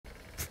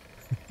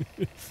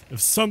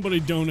If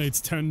somebody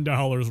donates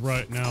 $10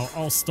 right now,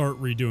 I'll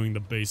start redoing the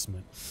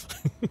basement.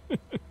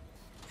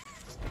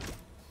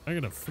 I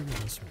gotta figure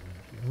this one out.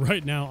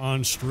 Right now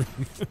on stream.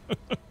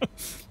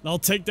 I'll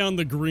take down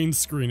the green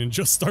screen and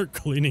just start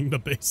cleaning the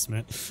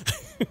basement.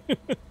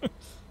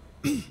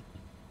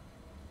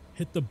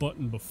 Hit the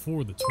button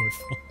before the toy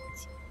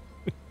falls.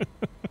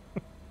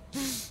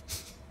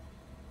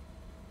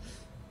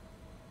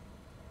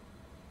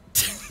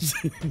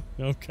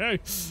 Okay,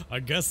 I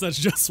guess that's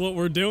just what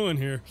we're doing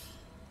here.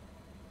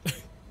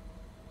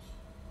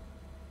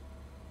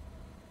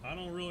 I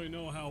don't really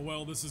know how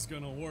well this is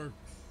gonna work.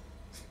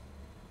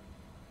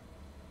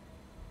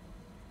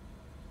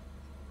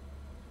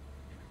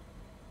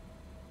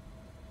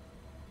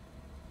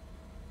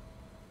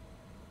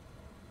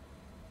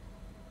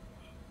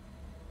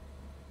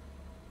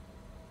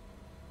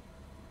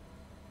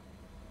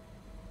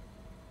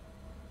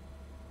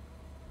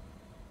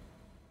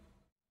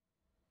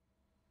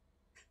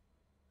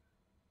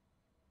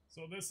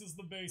 So this is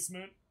the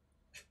basement.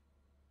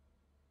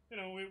 You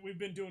know, we've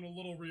been doing a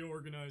little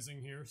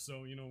reorganizing here.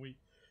 So, you know,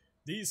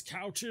 these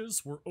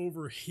couches were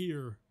over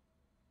here.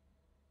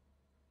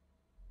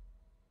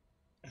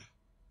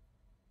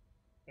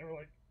 They were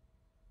like,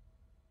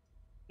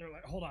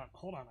 hold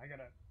on, I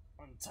gotta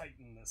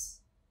untighten this.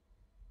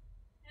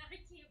 I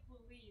can't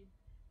believe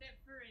that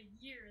for a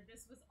year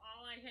this was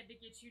all I had to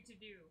get you to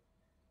do.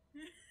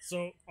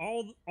 So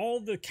all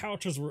the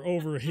couches were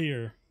over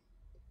here.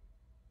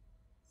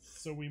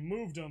 So we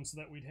moved them so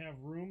that we'd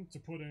have room to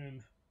put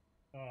in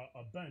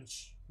a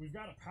bench. We've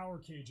got a power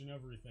cage and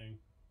everything.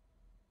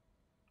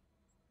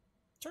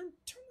 Turn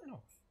that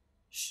off.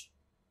 Shh.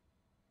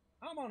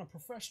 I'm on a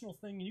professional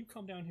thing and you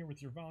come down here with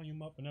your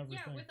volume up and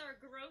everything. Yeah, with our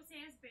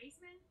gross-ass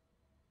basement?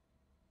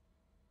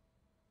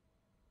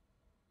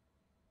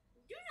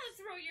 Do not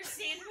throw your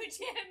sandwich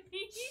at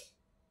me!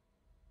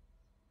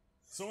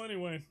 So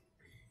anyway.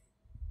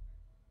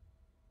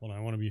 Hold on,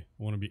 I want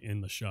to be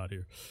in the shot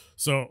here.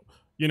 So,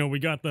 you know, we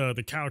got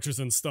the couches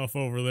and stuff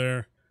over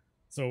there.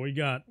 So we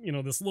got, you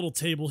know, this little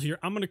table here.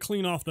 I'm going to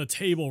clean off the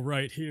table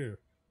right here.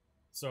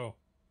 So,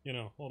 you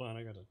know, hold on,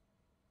 I got to...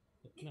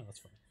 No, that's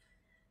fine.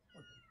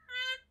 Okay.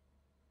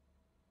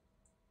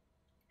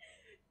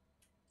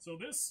 So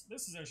this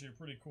is actually a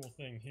pretty cool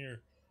thing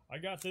here. I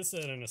got this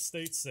at an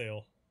estate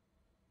sale,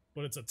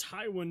 but it's a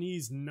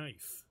Taiwanese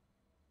knife.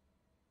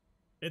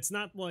 It's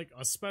not like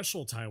a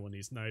special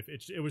Taiwanese knife.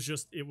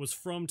 It was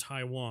from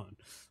Taiwan.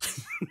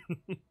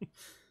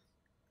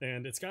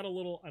 And it's got a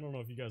little, I don't know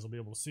if you guys will be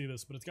able to see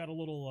this, but it's got a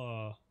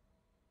little,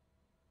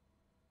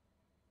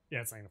 yeah,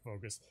 it's not gonna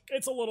focus.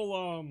 It's a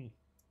little,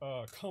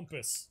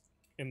 compass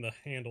in the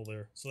handle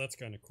there, so that's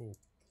kind of cool.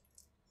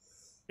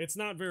 It's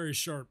not very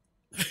sharp,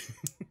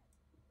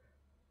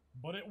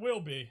 but it will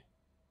be.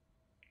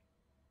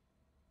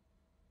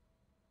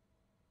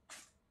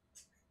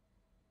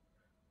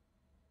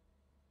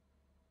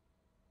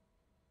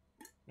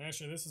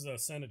 Actually, this is a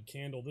scented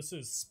candle. This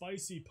is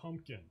Spicy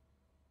Pumpkin.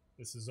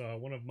 This is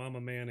one of Mama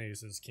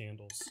Mayonnaise's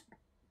candles.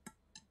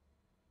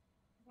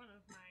 One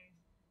of mine.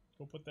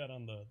 Go put that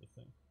on the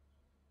thing.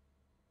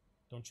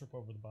 Don't trip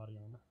over the body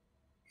armor.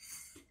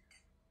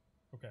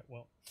 Okay,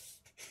 well.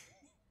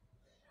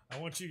 I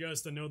want you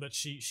guys to know that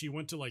she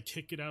went to like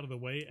kick it out of the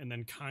way and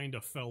then kind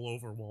of fell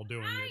over while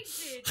doing it. I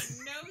did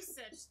no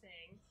such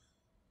thing.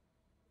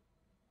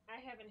 I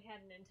haven't had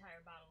an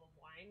entire bottle of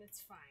wine.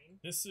 It's fine.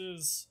 This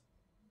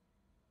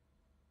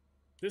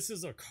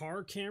is a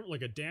car cam,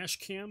 like a dash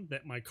cam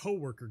that my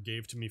coworker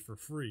gave to me for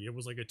free. It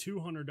was like a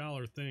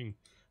 $200 thing,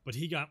 but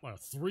he got a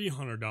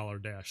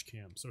 $300 dash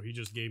cam, so he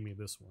just gave me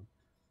this one.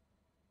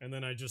 And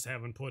then I just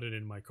haven't put it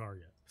in my car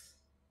yet.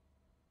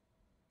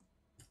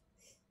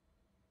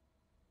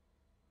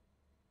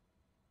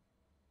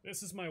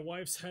 This is my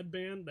wife's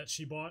headband that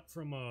she bought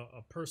from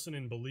a person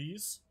in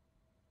Belize.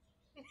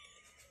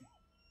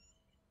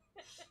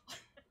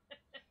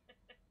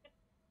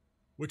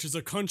 Which is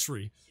a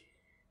country.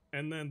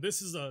 And then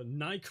this is a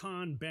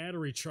Nikon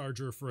battery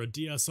charger for a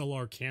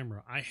DSLR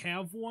camera. I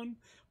have one,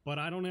 but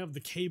I don't have the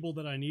cable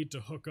that I need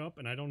to hook up,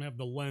 and I don't have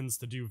the lens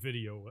to do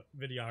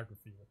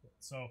videography with it.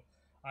 So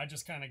I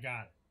just kind of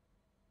got it.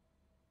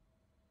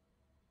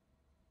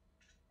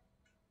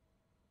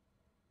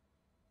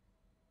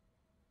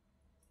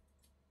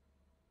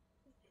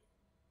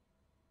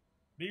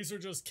 These are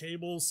just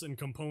cables and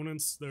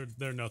components.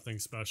 They're nothing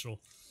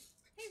special.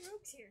 Hey,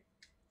 Rogue's here.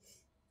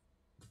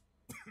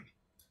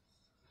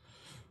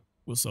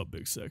 What's up,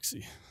 Big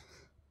Sexy?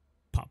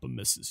 Papa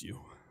misses you.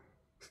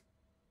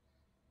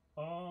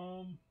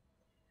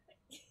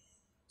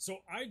 So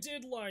I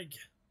did like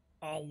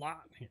a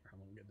lot here. I'm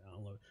gonna get down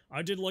a little.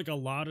 I did like a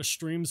lot of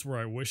streams where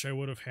I wish I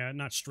would have had,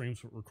 not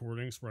streams but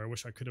recordings, where I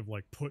wish I could have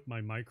like put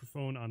my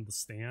microphone on the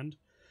stand,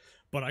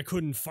 but I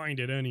couldn't find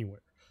it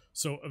anywhere.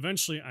 So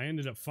eventually I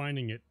ended up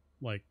finding it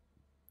like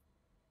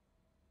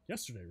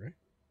yesterday, right?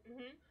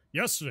 Mm-hmm.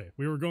 Yesterday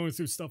we were going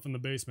through stuff in the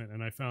basement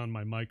and I found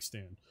my mic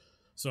stand.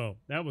 So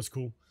that was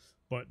cool.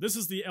 But this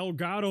is the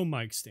Elgato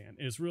mic stand.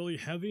 It's really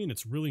heavy and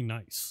it's really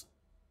nice.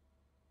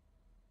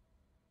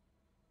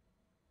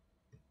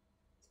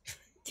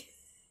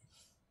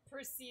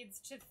 proceeds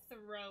to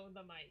throw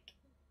the mic.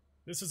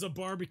 This is a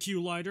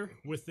barbecue lighter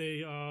with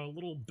a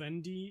little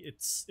bendy.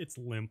 It's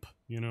limp,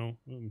 you know.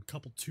 A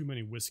couple too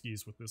many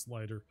whiskeys with this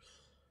lighter,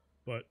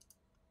 but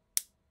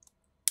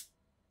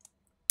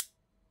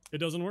it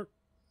doesn't work.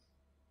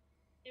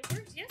 It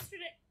worked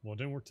yesterday. Well, it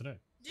didn't work today.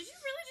 Did you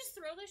really just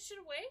throw this shit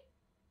away?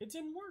 It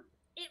didn't work.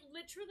 It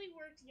literally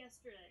worked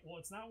yesterday. Well,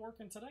 it's not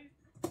working today.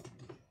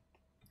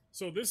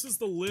 So this is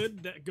the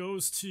lid that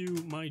goes to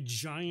my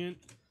giant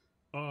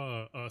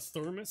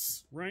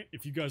thermos, right?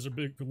 If you guys are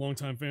big,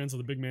 longtime fans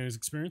of the BigMayo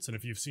experience, and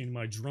if you've seen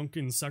my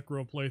drunken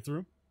Sekiro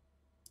playthrough,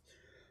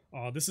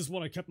 this is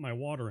what I kept my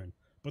water in.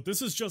 But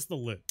this is just the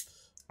lid.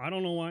 I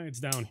don't know why it's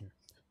down here.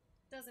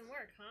 Doesn't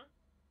work, huh?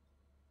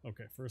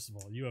 Okay, first of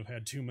all, you have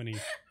had too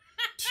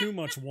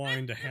much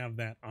wine to have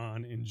that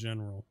on in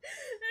general.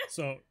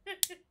 So,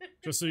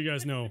 just so you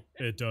guys know,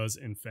 it does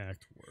in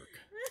fact work.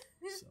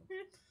 So.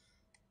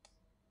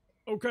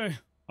 Okay,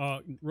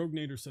 Rogue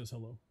Nader says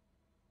hello.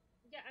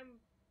 Yeah, I'm...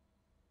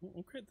 Well,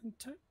 okay, then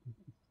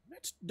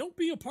don't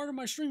be a part of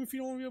my stream if you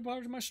don't want to be a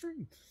part of my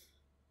stream.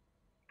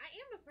 I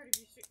am a part of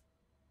your stream.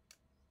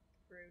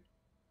 Rude.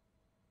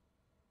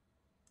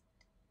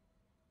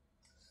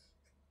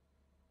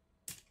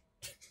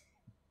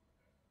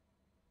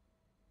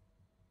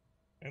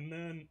 And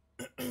then...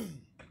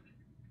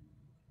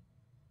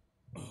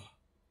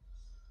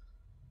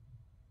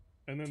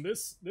 and then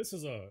this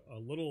is a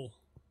little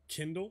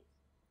Kindle,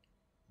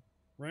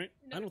 right?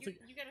 No, I don't think...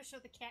 You gotta show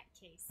the cat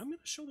case. I'm gonna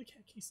show the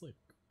cat case later.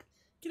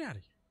 Get out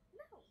of here.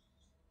 No.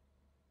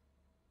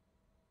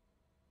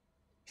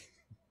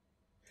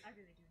 I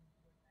really do need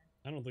to go to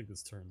bed. I don't think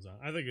this turns on.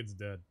 I think it's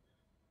dead.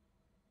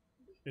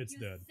 It's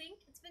dead. You think?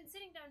 It's been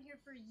sitting down here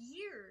for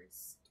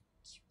years.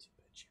 Q-tip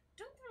at you.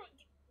 Don't throw...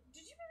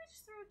 Did you really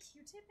just throw a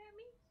Q-tip at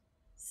me?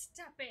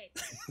 Stop it.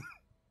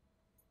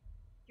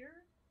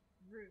 You're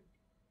rude.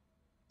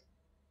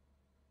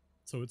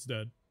 So it's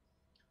dead.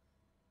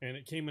 And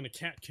it came in a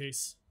cat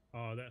case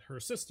that her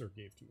sister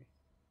gave to me.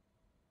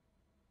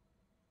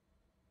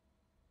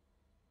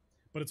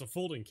 But it's a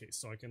folding case,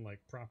 so I can like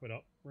prop it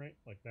up, right?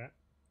 Like that.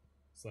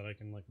 So that I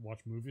can like watch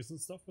movies and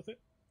stuff with it.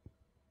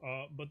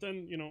 But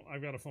then, you know,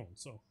 I've got a phone,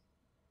 so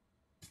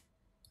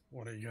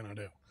what are you gonna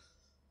do?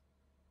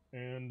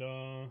 And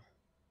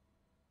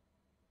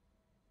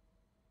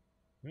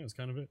yeah, that's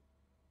kind of it.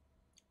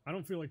 I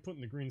don't feel like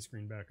putting the green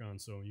screen back on,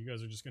 so you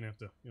guys are just gonna have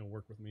to, you know,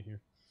 work with me here.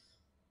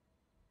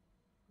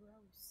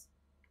 Gross.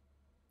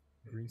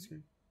 Green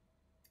screen?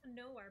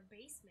 No, our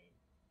basement.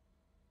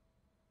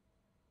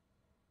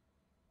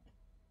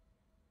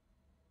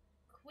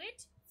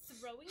 Quit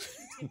throwing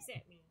Q-tips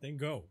at me. Then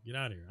go. Get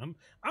out of here.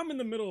 I'm in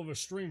the middle of a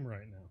stream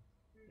right now.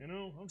 You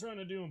know, I'm trying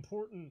to do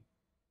important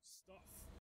stuff.